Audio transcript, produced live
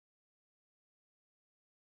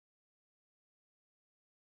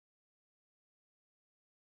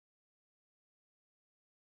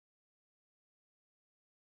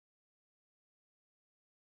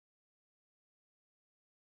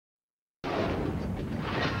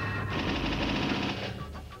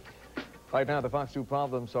Right now, the Fox 2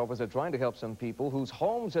 problem solvers are trying to help some people whose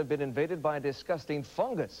homes have been invaded by a disgusting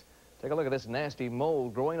fungus. Take a look at this nasty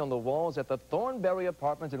mold growing on the walls at the Thornberry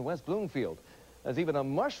Apartments in West Bloomfield. There's even a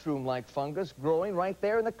mushroom-like fungus growing right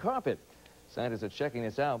there in the carpet. Scientists are checking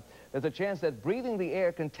this out. There's a chance that breathing the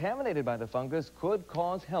air contaminated by the fungus could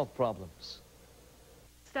cause health problems.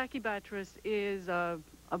 Stachybotrys is a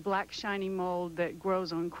black shiny mold that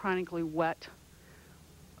grows on chronically wet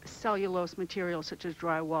cellulose material such as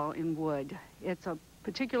drywall and wood. It's a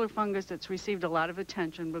particular fungus that's received a lot of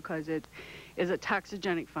attention because it is a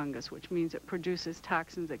toxigenic fungus, which means it produces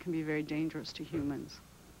toxins that can be very dangerous to humans.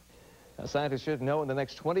 Now, scientists should know in the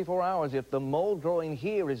next 24 hours if the mold growing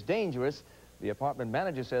here is dangerous. The apartment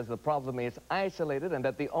manager says the problem is isolated and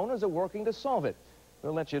that the owners are working to solve it.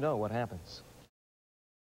 We'll let you know what happens.